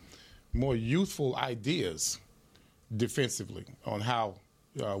some more youthful ideas defensively on how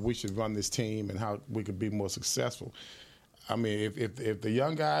we should run this team and how we could be more successful. I mean, if the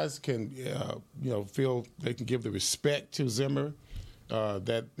young guys can, feel they can give the respect to Zimmer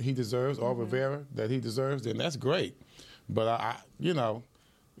that he deserves, or Rivera that he deserves, then that's great. But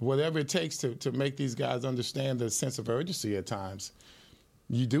whatever it takes to make these guys understand the sense of urgency at times,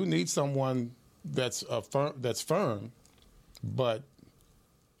 you do need someone that's firm, but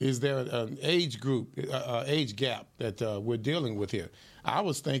is there an age gap that we're dealing with here? I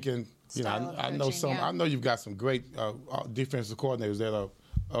was thinking, I know you've got some great defensive coordinators that are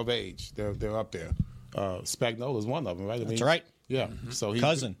of age. They're up there. Spagnuolo's one of them, right? That's right. Yeah. So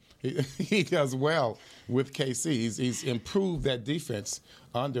he does well with KC. He's improved that defense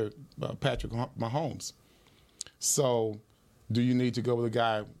under Patrick Mahomes. So, do you need to go with a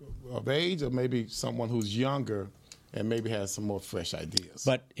guy of age, or maybe someone who's younger and maybe has some more fresh ideas?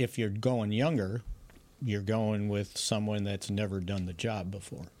 But if you're going younger, you're going with someone that's never done the job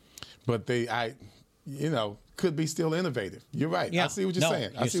before. But could be still innovative. You're right. Yeah. I see what you're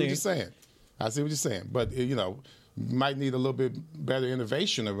saying. I see what you're saying. But, might need a little bit better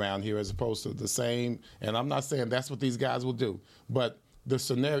innovation around here as opposed to the same. And I'm not saying that's what these guys will do. But the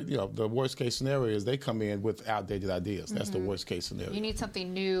scenario, the worst case scenario is they come in with outdated ideas. That's the worst case scenario. You need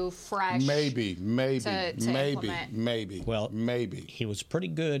something new, fresh. Maybe. Well, maybe. He was pretty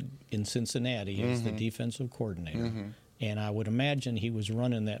good in Cincinnati as the defensive coordinator. And I would imagine he was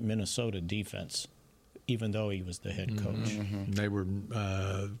running that Minnesota defense, even though he was the head coach. They were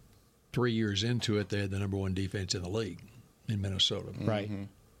 3 years into it. They had the number 1 defense in the league in Minnesota. Right.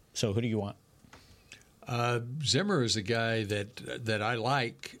 So who do you want? Zimmer is a guy that I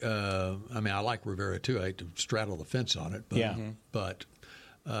like. I like Rivera too. I hate to straddle the fence on it, but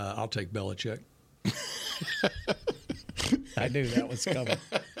I'll take Belichick. I knew that was coming.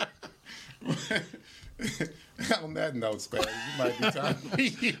 On that note, Spaz, you might be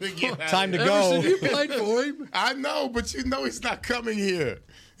time to go. You played for him. I know, but he's not coming here.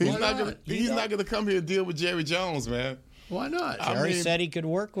 He's not going to come here and deal with Jerry Jones, man. Why not? Jerry said he could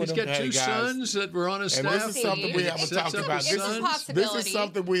work with him. He's got 2 sons that were on his staff. And this is something we haven't talked about. This is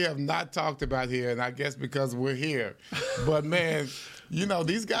something we have not talked about here, and I guess because we're here. But, man,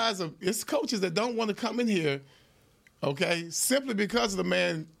 these guys it's coaches that don't want to come in here Okay, simply because of the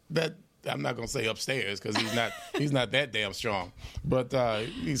man that I'm not going to say upstairs because he's not that damn strong, but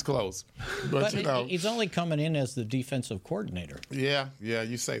he's close. But you know, he's only coming in as the defensive coordinator. Yeah,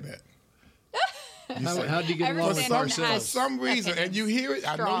 you say that. How did you get along with Parcells? For some reason, and you hear it.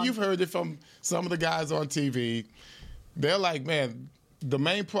 I know you've heard it from some of the guys on TV. They're like, man, the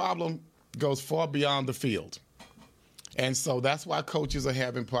main problem goes far beyond the field. And so that's why coaches are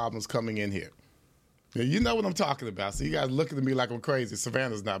having problems coming in here. Now, you know what I'm talking about. So you guys looking at me like I'm crazy.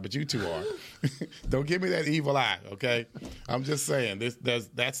 Savannah's not, but you two are. Don't give me that evil eye, okay? I'm just saying,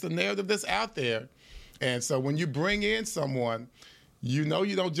 that's the narrative that's out there. And so when you bring in someone, you know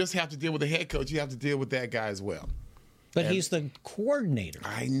you don't just have to deal with the head coach. You have to deal with that guy as well. But he's the coordinator.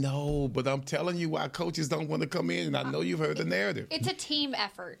 I know, but I'm telling you why coaches don't want to come in, and I know you've heard the narrative. It's a team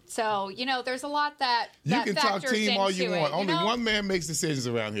effort. So, there's a lot that you can talk team all you want. Only know? one man makes decisions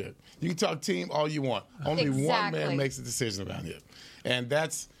around here. You can talk team all you want. Only one man makes a decision around here. And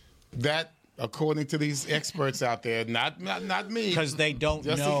that's according to these experts out there, not me. Because they don't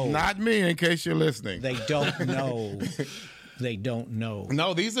know. Not me, in case you're listening. They don't know. They don't know.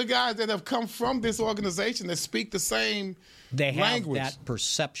 No, these are guys that have come from this organization that speak the same language. They have that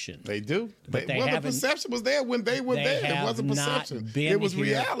perception. They do. But the perception was there when they were there. It wasn't perception. It was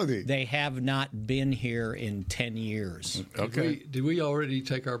reality. They have not been here in 10 years. Okay. Did we already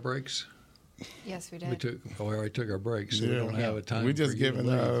take our breaks? Yes, we did. We already took our breaks, so we don't have a time. We're just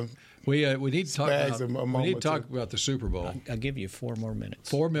giving. We need to talk about the Super Bowl. I'll give you 4 more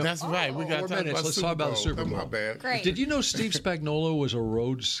minutes. 4 minutes. That's right. We got 4 minutes. Let's talk about the Super Bowl. My bad. Great. Did you know Steve Spagnuolo was a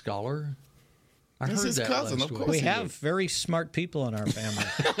Rhodes Scholar? I heard his that cousin, last of week. course. We have very smart people in our family.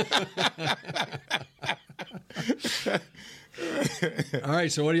 All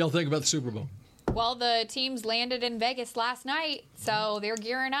right, so what do y'all think about the Super Bowl? Well, the teams landed in Vegas last night, so they're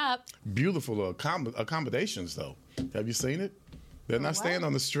gearing up. Beautiful accommodations, though. Have you seen it? They're not staying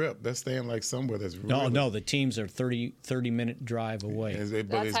on the Strip. They're staying like somewhere that's really... No, the teams are 30-minute drive away.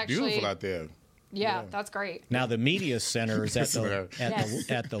 But it's beautiful out there. Yeah, that's great. Now, the media center is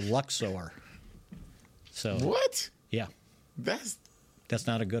at the Luxor. So what? Yeah. That's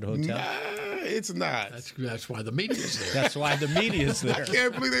not a good hotel. Nah, it's not. That's why the media's there. That's why the media's there. I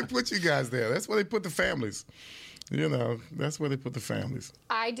can't believe they put you guys there. That's where they put the families. That's where they put the families.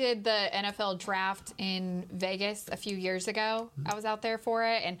 I did the NFL draft in Vegas a few years ago. I was out there for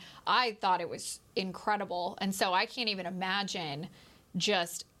it, and I thought it was incredible. And so I can't even imagine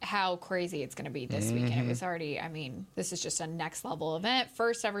just how crazy it's going to be this weekend. It was already, this is just a next level event.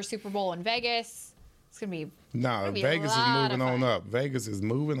 First ever Super Bowl in Vegas. It's going to be Vegas is moving on up. Vegas is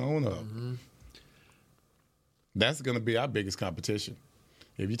moving on up. Mm-hmm. That's going to be our biggest competition.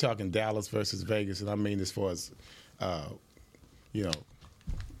 If you're talking Dallas versus Vegas, and I mean as far as,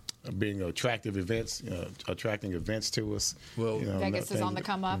 being attractive events, attracting events to us. Well, Vegas is on the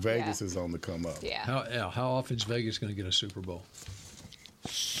come up. Vegas is on the come up. Yeah. How often is Vegas going to get a Super Bowl?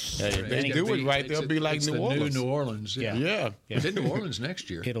 Hey, if they do it right, they'll be like New Orleans. New Orleans, yeah. It's in New Orleans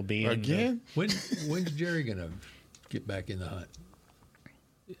next year. It'll be again. When's Jerry going to get back in the hunt?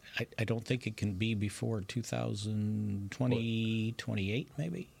 I don't think it can be before 2020, 28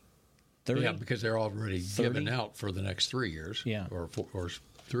 maybe. 30? Yeah, because they're already given out for the next 3 years. Yeah, or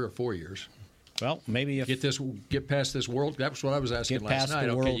 3 or 4 years. Well, maybe if get past this World. That's what I was asking last night.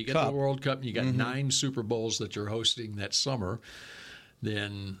 Okay, you get the World Cup, and you got 9 Super Bowls that you're hosting that summer.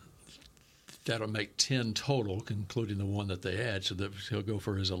 Then that'll make 10 total, including the one that they had. So that he'll go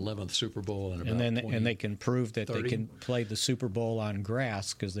for his 11th Super Bowl in about 20, and they can prove that 30. They can play the Super Bowl on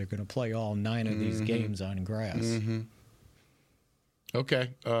grass because they're going to play all 9 of these games on grass. Mm-hmm. Okay.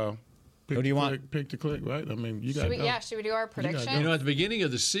 Who do you want? Pick to click, right? I mean, you got to go. Should we do our predictions? At the beginning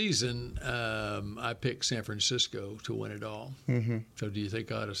of the season, I picked San Francisco to win it all. Mm-hmm. So do you think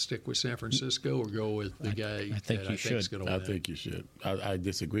I ought to stick with San Francisco or go with the guy I think that I think is going to win? I think you should. I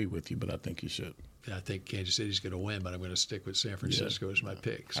disagree with you, but I think you should. I think Kansas City's going to win, but I'm going to stick with San Francisco as my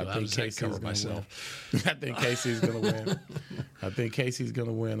pick. So I think Casey's cover myself. I think Casey's going to win. I think Casey's going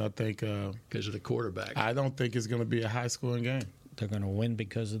to win. I think because of the quarterback. I don't think it's going to be a high-scoring game. They're going to win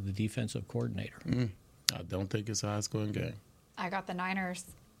because of the defensive coordinator. I don't think it's a high-scoring game. I got the Niners.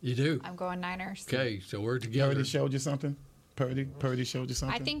 You do? I'm going Niners. Okay, so we're together. Purdy showed you something? Purdy showed you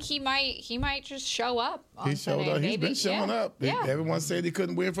something? I think he might just show up on He showed Sunday. up. He's been showing up. Yeah. Everyone said he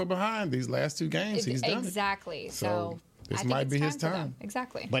couldn't win from behind these last 2 games. He's done exactly. it. So this I might think be it's his time. time.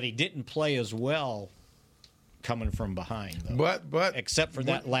 Exactly. But he didn't play as well coming from behind, though. But except for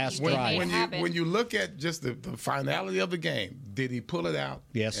that last drive. When you look at just the finality of the game, did he pull it out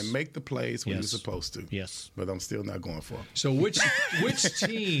and make the plays when he was supposed to? Yes. But I'm still not going for him. So which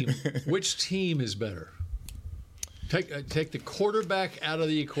team is better? Take the quarterback out of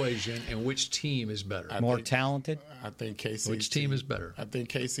the equation, and which team is better? More talented? I think KC's Which team is better? I think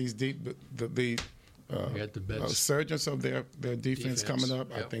KC's deep. The got the best surgeons of their defense coming up.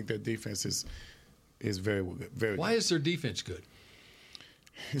 Yep. I think their defense is very good. Very. Why good. is their defense good?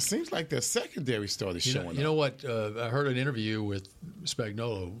 It seems like their secondary started showing up. You know what? I heard an interview with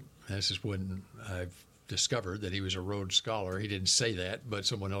Spagnuolo. This is when I've discovered that he was a Rhodes Scholar. He didn't say that, but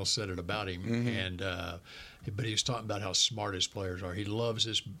someone else said it about him. And but he was talking about how smart his players are. He loves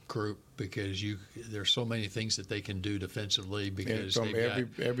this group because there's so many things that they can do defensively because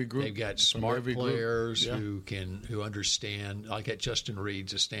they've got smart players who understand. Like that Justin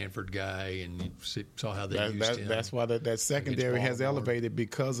Reed's a Stanford guy, and you saw how they used him. That's why that secondary has elevated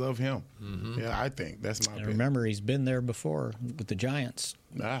because of him. Yeah, I think that's my opinion. Remember, he's been there before with the Giants.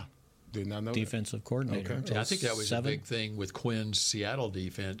 Did not know defensive coordinator. Okay. I think that was a big thing with Quinn's Seattle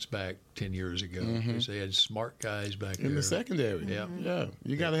defense back 10 years ago because they had smart guys back there. In the secondary. Yeah.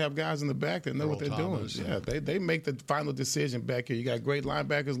 You got to have guys in the back that know what they're doing. Yeah, they make the final decision back here. You got great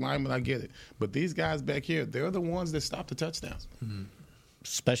linebackers, linemen, I get it. But these guys back here, they're the ones that stop the touchdowns.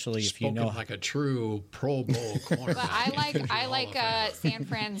 Especially if you know. Like a true Pro Bowl corner. But I like San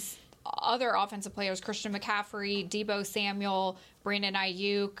Fran's other offensive players, Christian McCaffrey, Deebo Samuel, Brandon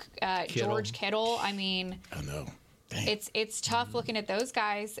Ayuk, George Kittle. I mean, I know. Dang. It's tough looking at those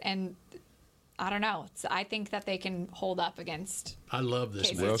guys, and I don't know. I think that they can hold up against. I love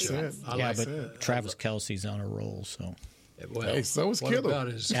this. Well said. But Travis Kelce's on a roll, so. Well, hey, so is Kittle.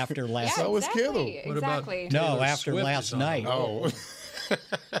 After last, so is Kittle. What about after last night? Oh.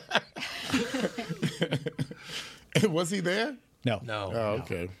 Was he there? No. Oh,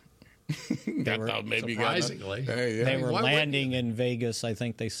 okay. They were, surprisingly. They were landing in Vegas, I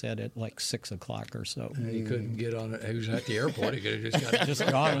think they said, at like 6 o'clock or so. He couldn't get on it. He was at the airport. He could have just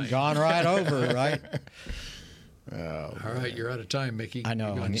gone right over, right? Oh, all right, you're out of time, Mickey. I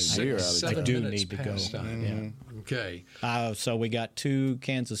know. I do need to go. Yeah. Okay. So we got 2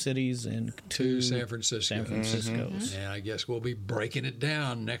 Kansas Cities and 2 San Franciscos. And I guess we'll be breaking it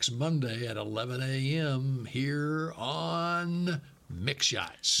down next Monday at 11 a.m. here on Mick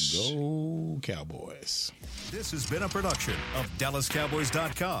Shots. Go Cowboys. This has been a production of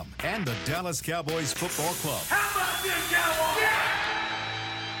DallasCowboys.com and the Dallas Cowboys Football Club. How about this, Cowboys? Yeah!